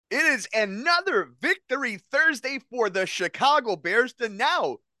It is another victory Thursday for the Chicago Bears. The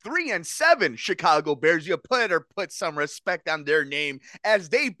now 3-7 Chicago Bears. You better put some respect on their name as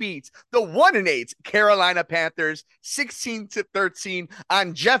they beat the 1-8 Carolina Panthers 16-13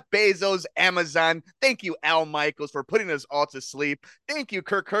 on Jeff Bezos' Amazon. Thank you, Al Michaels, for putting us all to sleep. Thank you,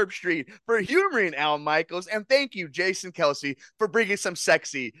 Kirk Herbstreit, for humoring Al Michaels. And thank you, Jason Kelsey, for bringing some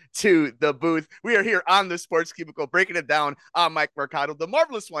sexy to the booth. We are here on the Sports Cubicle, breaking it down. I'm Mike Mercado, the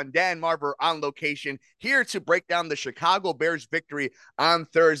marvelous one, Dan Marver, on location, here to break down the Chicago Bears victory on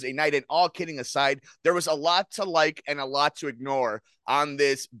Thursday night. And all kidding aside, there was a lot to like and a lot to ignore on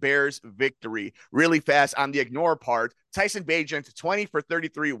this Bears victory. Really fast on the ignore part, Tyson Bagent, 20 for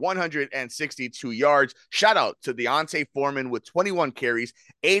 33, 162 yards. Shout out to Deontay Foreman with 21 carries,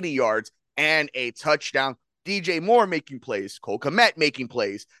 80 yards, and a touchdown. DJ Moore making plays, Cole Kmet making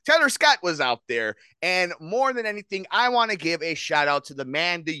plays, Taylor Scott was out there. And more than anything, I want to give a shout out to the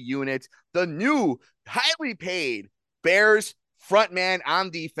man, the unit, the new highly paid Bears frontman on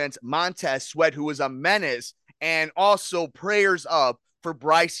defense, Montez Sweat, who was a menace. And also prayers up for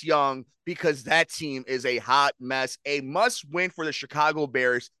Bryce Young, because that team is a hot mess. A must win for the Chicago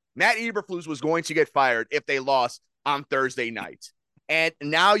Bears. Matt Eberflus was going to get fired if they lost on Thursday night. And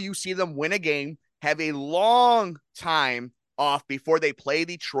now you see them win a game, have a long time off before they play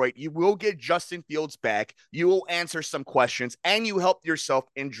Detroit. You will get Justin Fields back. You will answer some questions, and you help yourself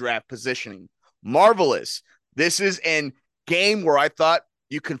in draft positioning. Marvelous. This is a game where I thought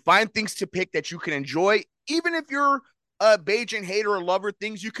you can find things to pick that you can enjoy, even if you're a Bajan hater or lover,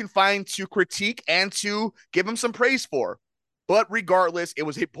 things you can find to critique and to give them some praise for. But regardless, it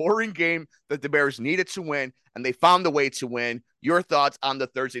was a boring game that the Bears needed to win, and they found the way to win. Your thoughts on the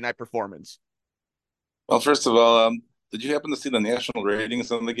Thursday night performance? Well, first of all, did you happen to see the national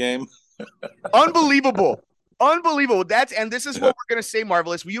ratings on the game? Unbelievable. Unbelievable. And this is Yeah. what we're going to say,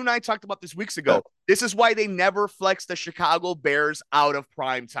 Marvelous. You and I talked about this weeks ago. This is why they never flex the Chicago Bears out of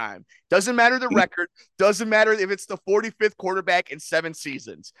prime time. Doesn't matter the record. Doesn't matter if it's the 45th quarterback in 7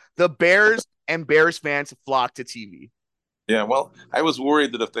 seasons. The Bears and Bears fans flock to TV. Yeah, well, I was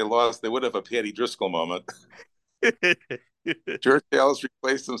worried that if they lost, they would have a Patty Driscoll moment. George Dallas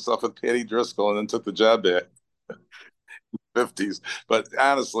replaced himself with Patty Driscoll and then took the job back in the 50s. But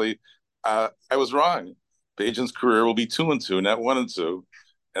honestly, I was wrong. Bajan's career will be 2-2, not 1-2.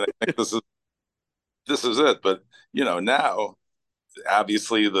 And I think this is it. But now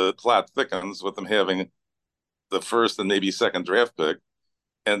obviously the plot thickens with them having the first and maybe second draft pick,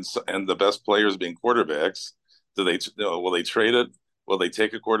 and the best players being quarterbacks. Will they trade it? Will they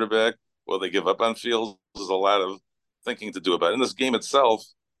take a quarterback? Will they give up on Fields? There's a lot of thinking to do about it. In this game itself,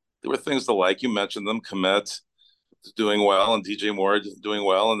 there were things to like. You mentioned them. Kmet doing well, and DJ Moore doing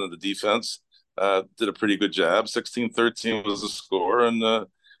well, and then the defense did a pretty good job. 16-13 was the score, and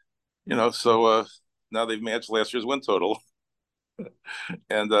so now they've matched last year's win total.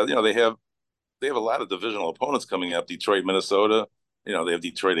 And they have a lot of divisional opponents coming up. Detroit, Minnesota. They have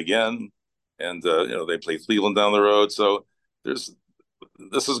Detroit again, and they play Cleveland down the road. So this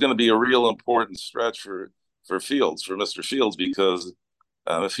is going to be a real important stretch for Fields, for Mr. Fields, because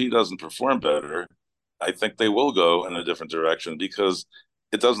if he doesn't perform better, I think they will go in a different direction, because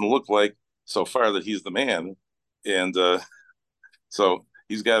it doesn't look like so far that he's the man. And so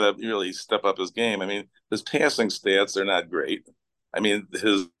he's got to really step up his game. I mean, his passing stats are not great. I mean,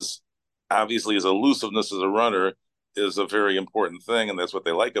 obviously his elusiveness as a runner is a very important thing, and that's what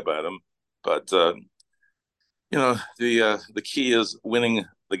they like about him. But the key is winning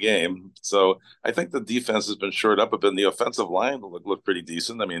the game. So I think the defense has been shored up a bit. And the offensive line looked pretty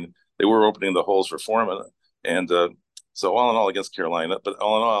decent. I mean, they were opening the holes for Foreman, and so all in all against Carolina. But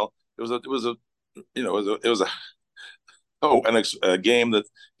all in all, a game that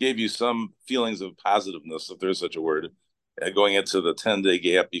gave you some feelings of positiveness, if there's such a word, going into the 10-day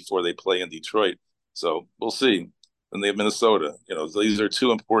gap before they play in Detroit. So we'll see. And they have Minnesota. These are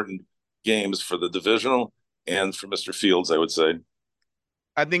two important games for the divisional and for Mr. Fields, I would say.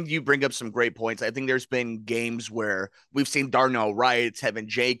 I think you bring up some great points. I think there's been games where we've seen Darnell Wright, Tevin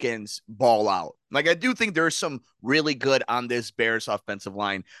Jenkins ball out. Like, I do think there's some really good on this Bears offensive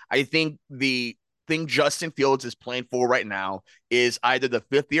line. I think the thing Justin Fields is playing for right now is either the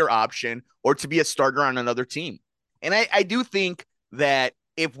 5th-year option or to be a starter on another team. And I do think that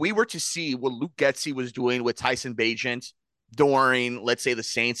if we were to see what Luke Getsy was doing with Tyson Bagent during, let's say, the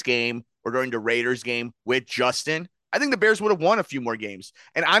Saints game or during the Raiders game with Justin, I think the Bears would have won a few more games.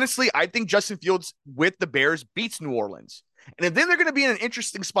 And honestly, I think Justin Fields with the Bears beats New Orleans. And then they're going to be in an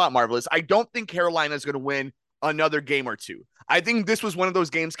interesting spot, Marvelous. I don't think Carolina is going to win another game or two. I think this was one of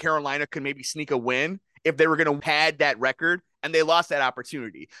those games Carolina could maybe sneak a win if they were going to pad that record and they lost that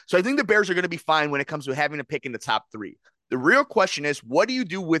opportunity. So I think the Bears are going to be fine when it comes to having a pick in the top 3. The real question is, what do you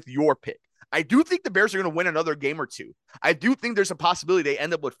do with your pick? I do think the Bears are going to win another game or two. I do think there's a possibility they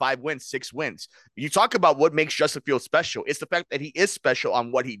end up with 5 wins, 6 wins. You talk about what makes Justin Fields special. It's the fact that he is special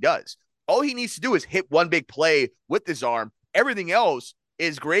on what he does. All he needs to do is hit one big play with his arm. Everything else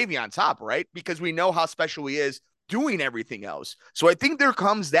is gravy on top, right? Because we know how special he is doing everything else. So I think there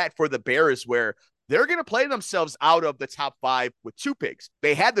comes that for the Bears where they're going to play themselves out of the top 5 with 2 picks.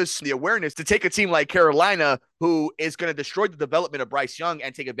 They had the awareness to take a team like Carolina, who is going to destroy the development of Bryce Young,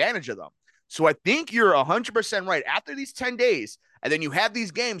 and take advantage of them. So I think you're 100% right. After these 10 days, and then you have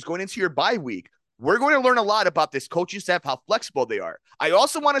these games going into your bye week, we're going to learn a lot about this coaching staff, how flexible they are. I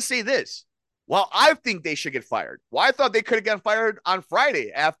also want to say this. While I think they should get fired, I thought they could have gotten fired on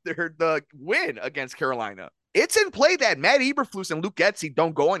Friday after the win against Carolina. It's in play that Matt Eberflus and Luke Getsy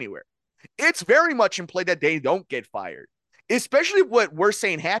don't go anywhere. It's very much in play that they don't get fired, especially what we're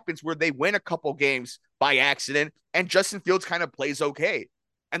saying happens where they win a couple games by accident and Justin Fields kind of plays okay.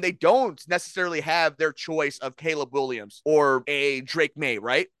 And they don't necessarily have their choice of Caleb Williams or a Drake May,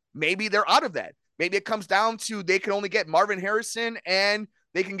 right? Maybe they're out of that. Maybe it comes down to they can only get Marvin Harrison and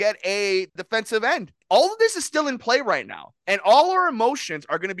they can get a defensive end. All of this is still in play right now. And all our emotions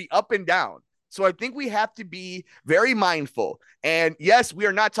are going to be up and down. So I think we have to be very mindful. And yes, we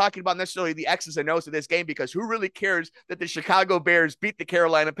are not talking about necessarily the X's and O's of this game, because who really cares that the Chicago Bears beat the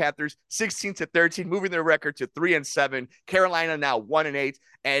Carolina Panthers 16-13, moving their record to 3-7. Carolina now 1-8.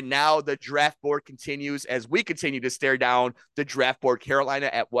 And now the draft board continues as we continue to stare down the draft board. Carolina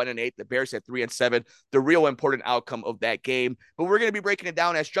at 1-8, the Bears at 3-7. The real important outcome of that game. But we're going to be breaking it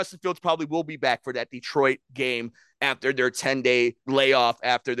down as Justin Fields probably will be back for that Detroit game after their 10-day layoff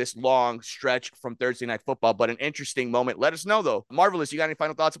after this long stretch from Thursday Night Football. But an interesting moment. Let us know, though. Marvelous, you got any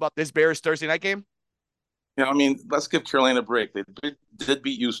final thoughts about this Bears Thursday night game? Yeah, I mean, let's give Carolina a break. They did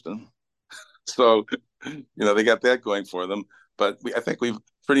beat Houston. So, they got that going for them. But I think we've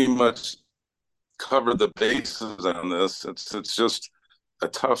pretty much covered the bases on this. It's just a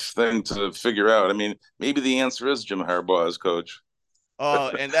tough thing to figure out. I mean, maybe the answer is Jim Harbaugh as coach.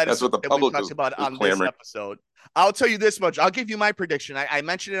 And that That's is what the that we public talked about is on clamoring. this episode. I'll tell you this much. I'll give you my prediction. I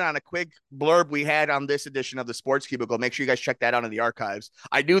mentioned it on a quick blurb we had on this edition of the Sports Cubicle. Make sure you guys check that out in the archives.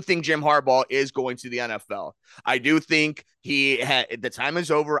 I do think Jim Harbaugh is going to the NFL. I do think the time is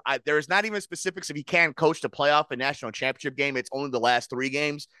over. There's not even specifics if he can coach the playoff and national championship game. It's only the last 3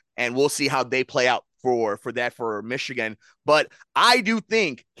 games, and we'll see how they play out for Michigan. But I do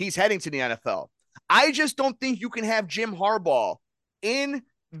think he's heading to the NFL. I just don't think you can have Jim Harbaugh in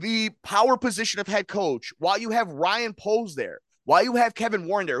the power position of head coach while you have Ryan Poles there, while you have Kevin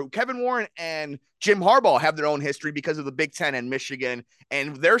Warren there. Kevin Warren and Jim Harbaugh have their own history because of the Big Ten and Michigan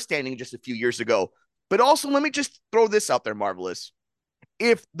and their standing just a few years ago. But also, let me just throw this out there, Marvelous.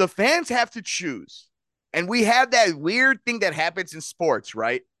 If the fans have to choose, and we have that weird thing that happens in sports,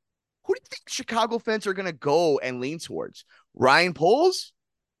 right? Who do you think Chicago fans are going to go and lean towards? Ryan Poles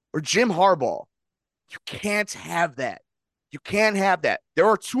or Jim Harbaugh? You can't have that. You can't have that. There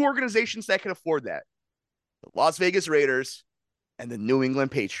are 2 organizations that can afford that. The Las Vegas Raiders and the New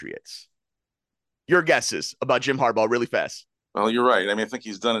England Patriots. Your guesses about Jim Harbaugh really fast. Well, you're right. I mean, I think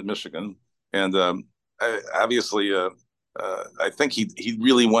he's done at Michigan. And obviously, I think he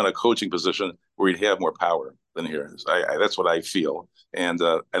really won a coaching position where he'd have more power than here. That's what I feel. And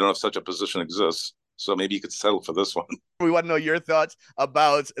I don't know if such a position exists. So maybe you could settle for this one. We want to know your thoughts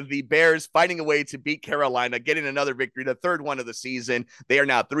about the Bears finding a way to beat Carolina, getting another victory, the 3rd one of the season. They are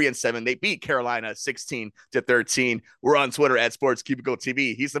now 3-7. They beat Carolina 16-13. We're on Twitter at Sports Cubicle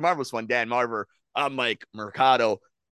TV. He's the marvelous one, Dan Marver. I'm Mike Mercado.